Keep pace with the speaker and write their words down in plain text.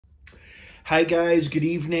Hi guys, good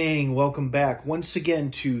evening. Welcome back once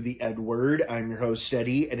again to the EdWord. I'm your host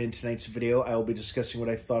Eddie, and in tonight's video I will be discussing what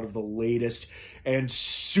I thought of the latest and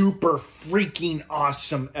super freaking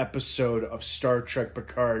awesome episode of Star Trek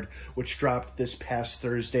Picard, which dropped this past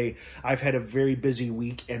Thursday. I've had a very busy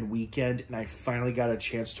week and weekend, and I finally got a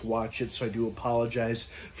chance to watch it, so I do apologize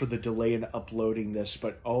for the delay in uploading this,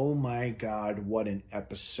 but oh my god, what an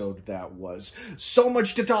episode that was. So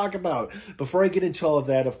much to talk about. Before I get into all of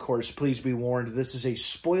that, of course, please be warned, this is a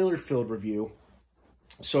spoiler-filled review.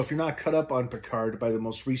 So if you're not caught up on Picard by the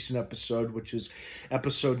most recent episode, which is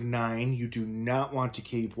episode 9, you do not want to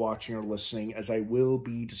keep watching or listening, as I will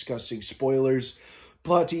be discussing spoilers,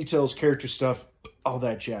 plot details, character stuff, all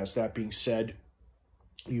that jazz. That being said,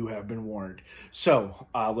 you have been warned. So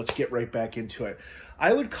let's get right back into it.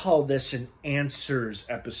 I would call this an answers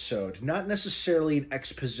episode, not necessarily an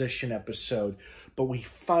exposition episode, but we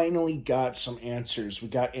finally got some answers. We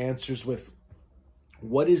got answers with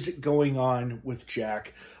what is going on with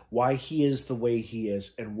Jack, why he is the way he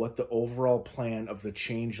is, and what the overall plan of the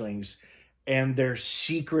Changelings and their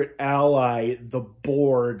secret ally, the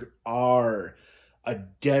Borg, are. A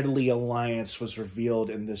deadly alliance was revealed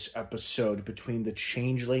in this episode between the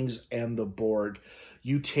Changelings and the Borg.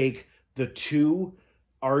 You take the two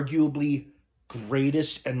arguably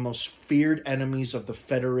greatest and most feared enemies of the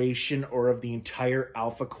Federation or of the entire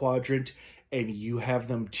Alpha Quadrant, and you have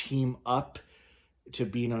them team up to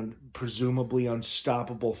be an presumably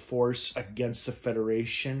unstoppable force against the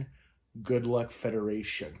Federation. Good luck,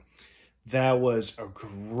 Federation. That was a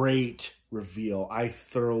great reveal. I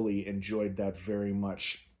thoroughly enjoyed that very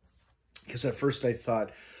much. Because at first I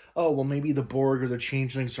thought, oh, well, maybe the Borg or the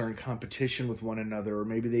Changelings are in competition with one another, or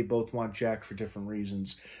maybe they both want Jack for different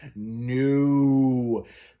reasons. No.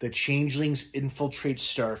 The Changelings infiltrate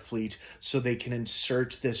Starfleet so they can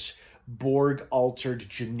insert this Borg-altered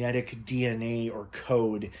genetic DNA or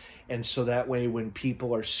code, and so that way when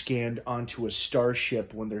people are scanned onto a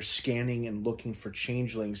starship, when they're scanning and looking for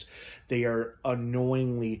Changelings, they are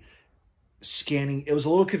unknowingly scanning. It was a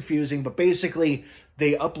little confusing, but basically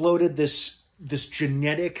they uploaded this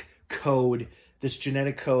genetic code,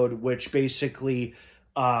 which basically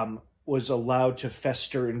was allowed to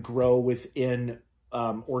fester and grow within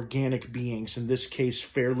organic beings, in this case,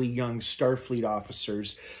 fairly young Starfleet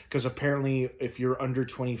officers, because apparently if you're under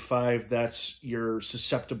 25, you're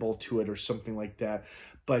susceptible to it or something like that.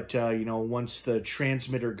 But, you know, once the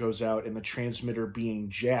transmitter goes out, and the transmitter being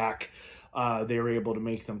Jack, they were able to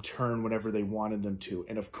make them turn whenever they wanted them to.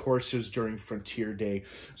 And of course, it was during Frontier Day.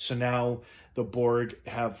 So now the Borg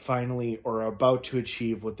have finally, or are about to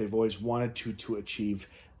achieve what they've always wanted to achieve,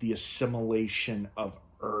 the assimilation of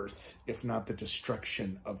Earth, if not the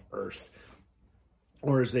destruction of Earth.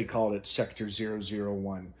 Or as they called it, Sector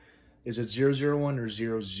 001. Is it 001 or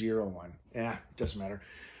 001? Yeah, doesn't matter.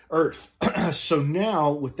 Earth. So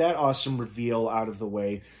now, with that awesome reveal out of the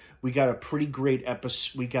way, we got a pretty great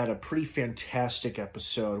episode. We got a pretty fantastic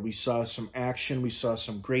episode. We saw some action. We saw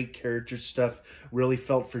some great character stuff. Really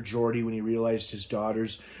felt for Geordi when he realized his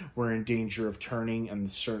daughters were in danger of turning, and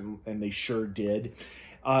they sure did.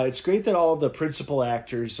 It's great that all of the principal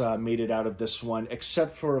actors made it out of this one,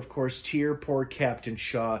 except for, of course, poor Captain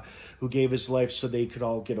Shaw, who gave his life so they could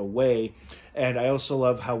all get away. And I also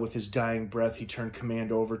love how with his dying breath, he turned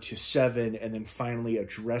command over to Seven and then finally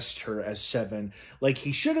addressed her as Seven, like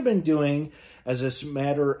he should have been doing as a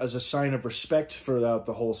sign of respect throughout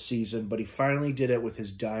the whole season. But he finally did it with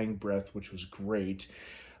his dying breath, which was great.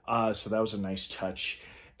 So that was a nice touch.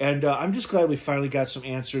 And I'm just glad we finally got some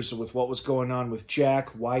answers with what was going on with Jack,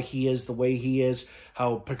 why he is the way he is,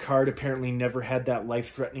 how Picard apparently never had that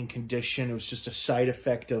life-threatening condition. It was just a side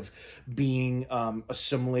effect of being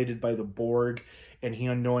assimilated by the Borg, and he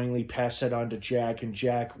unknowingly passed that on to Jack, and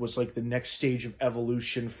Jack was like the next stage of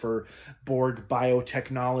evolution for Borg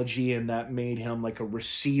biotechnology, and that made him like a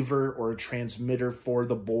receiver or a transmitter for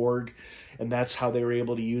the Borg, and that's how they were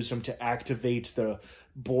able to use him to activate the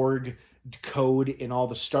Borg code in all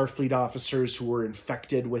the Starfleet officers who were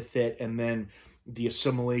infected with it, and then the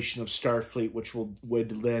assimilation of Starfleet, which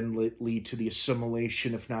would then lead to the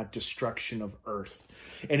assimilation, if not destruction, of Earth.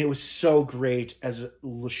 And it was so great, as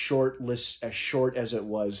short as it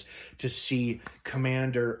was, to see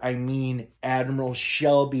Admiral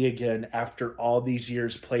Shelby again after all these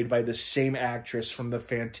years, played by the same actress from the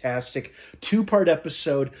fantastic two-part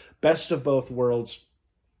episode, Best of Both Worlds.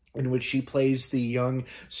 in which she plays the young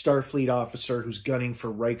Starfleet officer who's gunning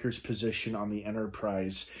for Riker's position on the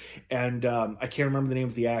Enterprise. And I can't remember the name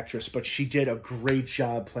of the actress, but she did a great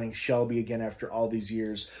job playing Shelby again after all these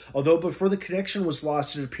years. Although before the connection was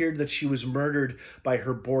lost, it appeared that she was murdered by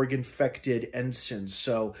her Borg-infected ensign.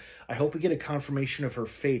 So I hope we get a confirmation of her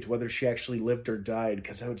fate, whether she actually lived or died,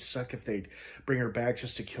 because that would suck if they'd bring her back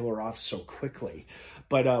just to kill her off so quickly.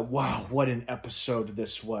 But wow, what an episode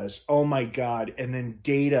this was. Oh my God. And then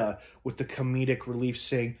Data with the comedic relief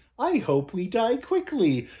saying, I hope we die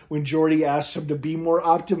quickly, when Geordi asked him to be more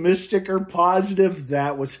optimistic or positive.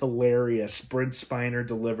 That was hilarious. Brent Spiner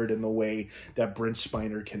delivered in the way that Brent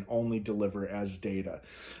Spiner can only deliver as Data.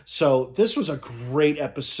 So this was a great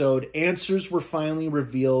episode. Answers were finally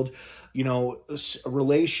revealed. You know,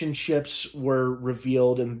 relationships were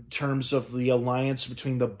revealed in terms of the alliance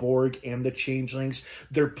between the Borg and the Changelings.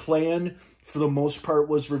 Their plan, for the most part,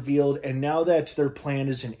 was revealed. And now that their plan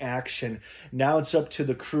is in action, now it's up to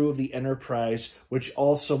the crew of the Enterprise, which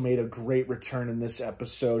also made a great return in this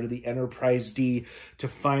episode, the Enterprise D, to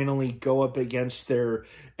finally go up against their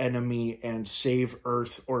enemy and save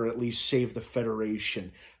Earth, or at least save the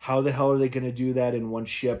Federation. How the hell are they going to do that in one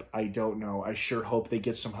ship? I don't know. I sure hope they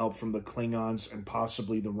get some help from the Klingons and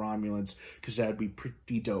possibly the Romulans, because that'd be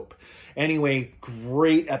pretty dope. Anyway,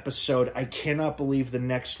 great episode. I cannot believe the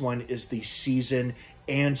next one is the season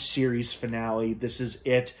and series finale. This is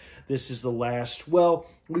it. This is the last. Well,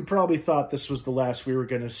 we probably thought this was the last we were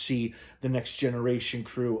going to see the Next Generation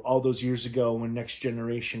crew all those years ago when Next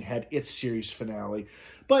Generation had its series finale.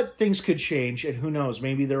 But things could change, and who knows,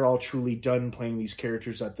 maybe they're all truly done playing these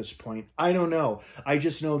characters at this point. I don't know. I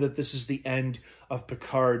just know that this is the end of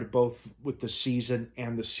Picard, both with the season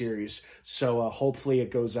and the series. So hopefully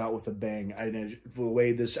it goes out with a bang. The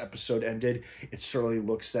way this episode ended, it certainly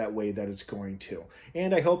looks that way that it's going to.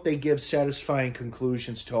 And I hope they give satisfying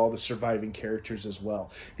conclusions to all the surviving characters as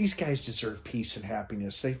well. These guys deserve peace and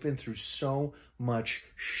happiness. They've been through so much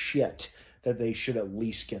shit that they should at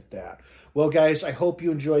least get that. Well, guys, I hope you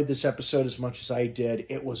enjoyed this episode as much as I did.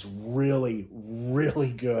 It was really, really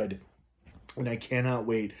good. And I cannot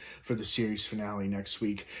wait for the series finale next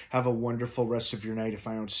week. Have a wonderful rest of your night if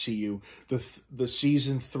I don't see you. The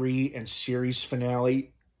season 3 and series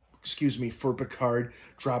finale, for Picard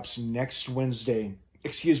drops next Wednesday.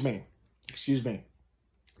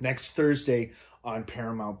 Next Thursday on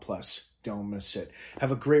Paramount Plus. Don't miss it.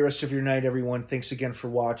 Have a great rest of your night, everyone. Thanks again for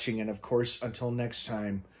watching. And of course, until next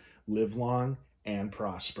time, live long and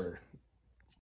prosper.